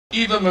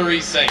Eva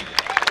Marie Saint.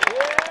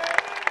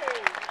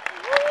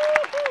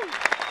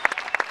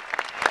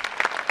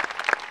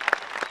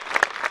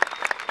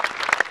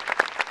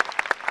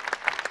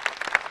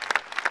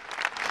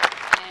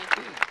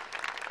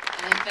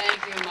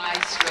 Thank you,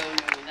 Maestro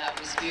Noon. That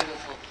was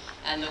beautiful.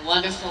 And the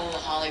wonderful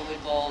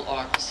Hollywood Bowl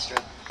Orchestra.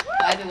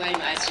 By the way,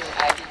 Maestro,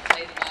 I did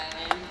play the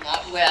violin,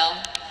 not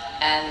well.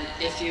 And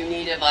if you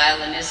need a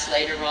violinist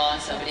later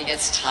on, somebody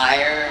gets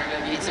tired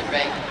or needs a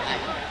break,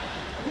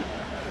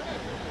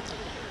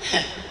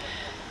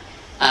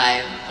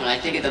 when I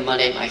think of the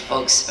money my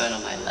folks spent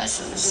on my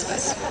lessons,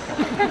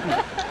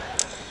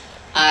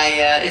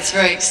 it's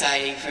very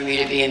exciting for me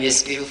to be in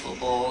this beautiful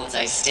bowl as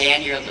I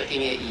stand here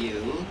looking at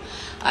you.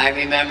 I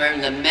remember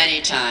the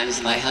many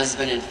times my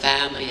husband and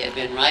family have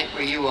been right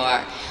where you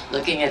are,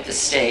 looking at the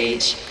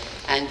stage.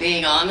 And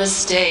being on the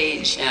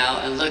stage now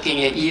and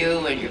looking at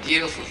you and your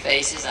beautiful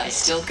faces, I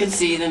still can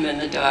see them in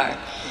the dark.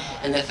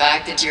 And the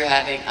fact that you're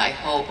having, I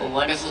hope, a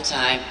wonderful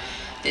time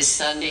this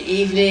Sunday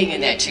evening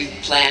and that you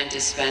plan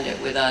to spend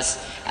it with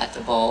us at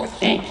the bowl.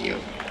 Thank you.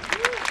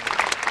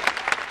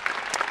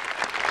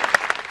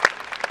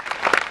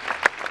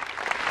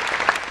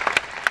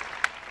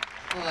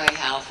 Boy,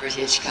 Alfred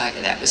Hitchcock,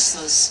 that was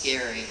so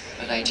scary,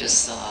 what I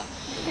just saw.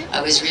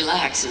 I was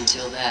relaxed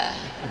until that.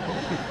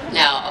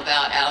 Now,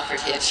 about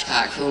Alfred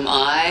Hitchcock, whom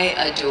I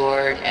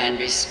adored and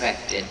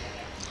respected.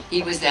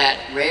 He was that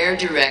rare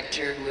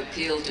director who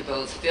appealed to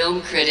both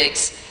film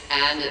critics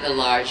and the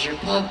larger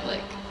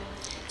public.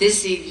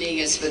 This evening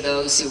is for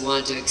those who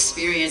want to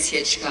experience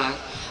Hitchcock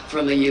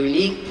from a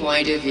unique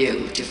point of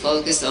view, to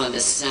focus on the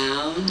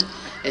sound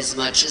as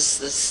much as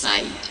the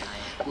sight.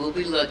 We'll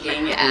be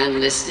looking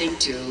and listening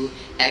to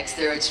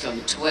excerpts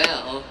from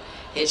 12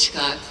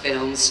 Hitchcock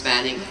films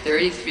spanning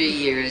 33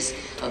 years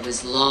of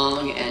his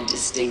long and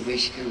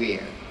distinguished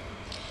career.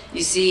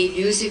 You see,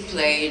 music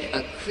played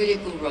a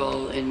critical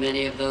role in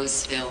many of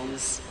those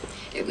films.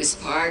 It was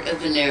part of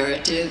the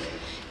narrative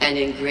and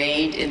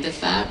ingrained in the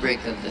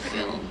fabric of the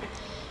film.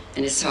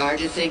 And it's hard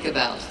to think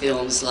about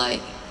films like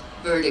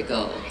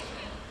Vertigo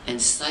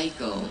and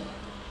Psycho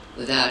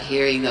without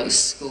hearing those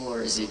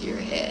scores in your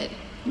head.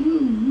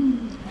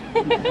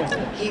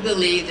 He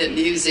believed that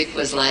music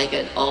was like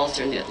an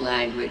alternate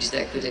language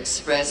that could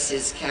express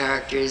his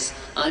character's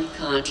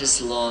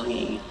unconscious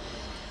longing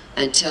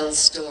and tell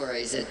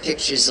stories that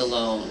pictures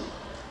alone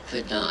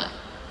could not.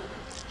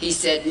 He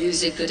said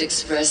music could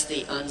express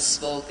the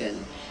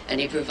unspoken, and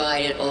he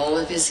provided all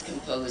of his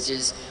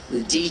composers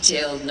with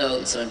detailed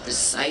notes on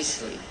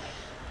precisely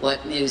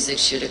what music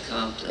should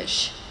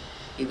accomplish.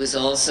 He was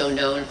also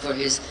known for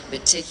his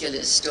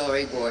meticulous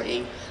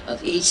storyboarding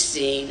of each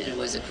scene and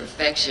was a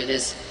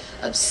perfectionist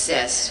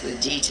obsessed with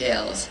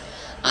details.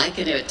 I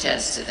can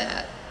attest to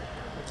that.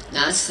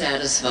 Not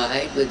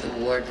satisfied with the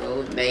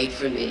wardrobe made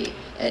for me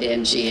at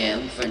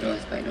MGM for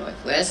North by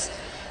Northwest,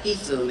 he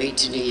flew me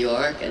to New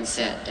York and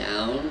sat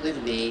down with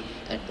me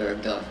at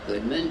Bergdorf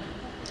Goodman,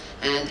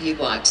 and he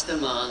watched the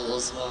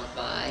models walk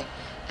by,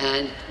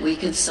 and we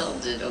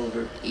consulted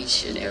over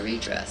each and every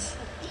dress.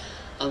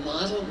 A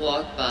model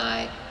walked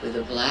by with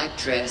a black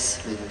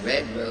dress with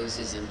red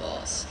roses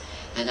embossed,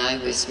 and I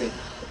whispered,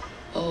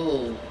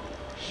 "Oh,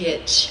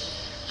 Hitch,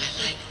 I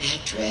like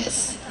that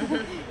dress."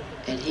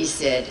 And he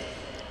said,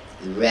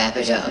 "Wrap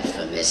it up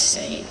for Miss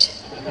Saint."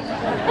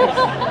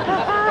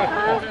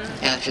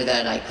 After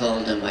that, I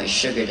called him my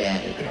sugar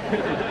daddy.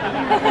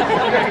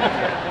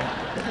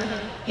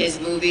 His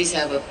movies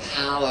have a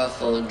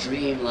powerful,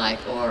 dreamlike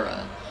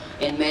aura.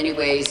 In many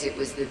ways, it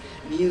was the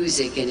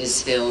music in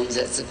his films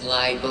that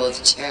supplied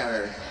both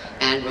terror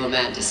and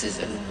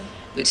romanticism,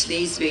 which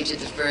leads me to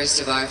the first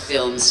of our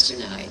films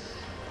tonight.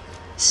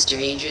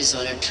 Strangers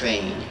on a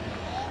Train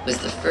was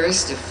the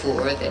first of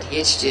 4 that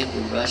Hitch did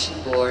with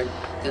Russian-born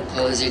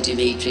composer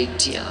Dmitri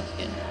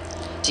Tiomkin.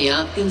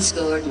 Tiomkin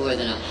scored more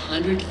than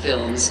 100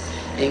 films,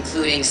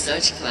 including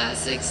such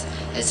classics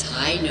as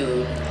High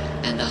Noon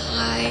and The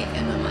High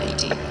and the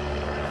Mighty.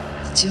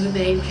 The 2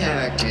 main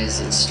characters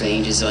in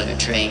Strangers on a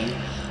Train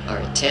are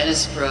a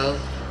tennis pro,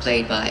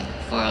 played by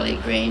Farley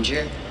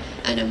Granger,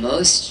 and a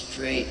most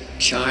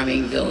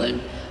charming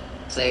villain,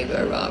 played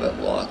by Robert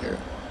Walker.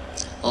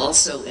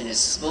 Also in a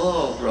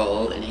small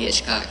role in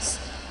Hitchcock's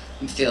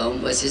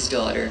film was his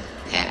daughter,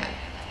 Pat.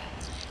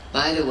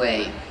 By the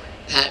way,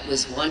 Pat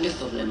was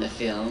wonderful in the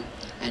film,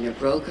 and it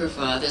broke her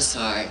father's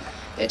heart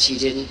that she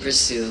didn't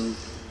pursue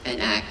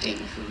an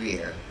acting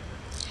career.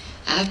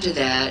 After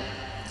that,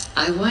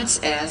 I once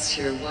asked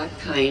her what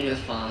kind of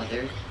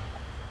father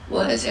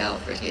was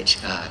Alfred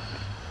Hitchcock.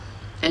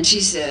 And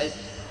she said,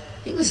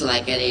 he was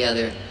like any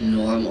other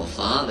normal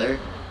father.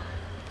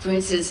 For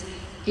instance,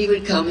 he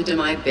would come into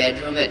my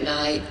bedroom at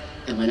night,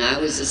 and when I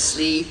was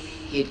asleep,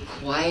 he'd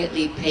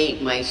quietly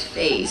paint my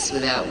face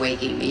without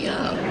waking me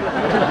up.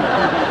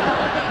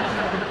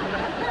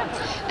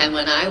 And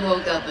when I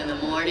woke up in the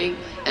morning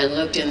and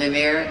looked in the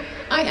mirror,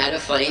 I had a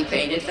funny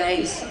painted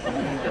face.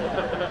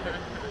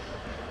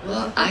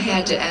 Well, I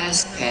had to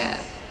ask Pat,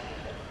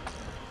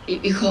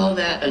 you call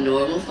that a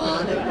normal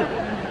father?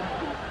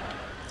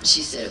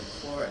 She said,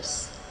 of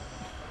course.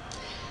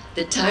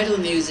 The title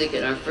music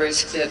in our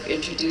first clip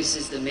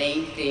introduces the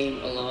main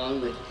theme along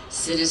with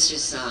sinister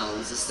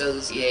sounds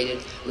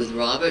associated with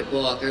Robert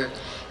Walker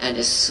and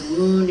a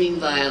swooning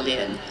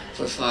violin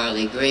for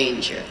Farley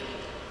Granger.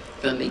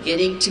 From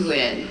beginning to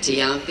end,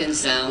 Tiomkin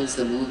sounds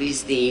the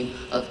movie's theme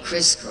of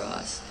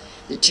crisscross,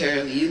 the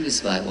term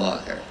used by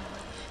Walker.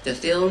 The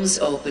film's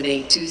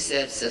opening two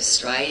sets of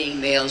striding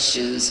male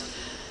shoes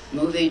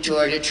moving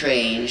toward a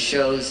train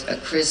shows a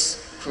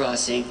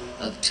crisscrossing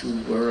of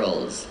two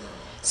worlds.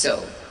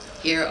 So,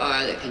 here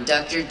are the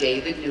conductor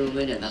David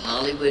Newman and the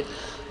Hollywood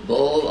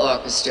Bowl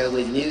Orchestra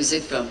with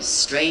music from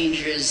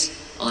Strangers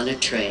on a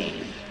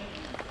Train.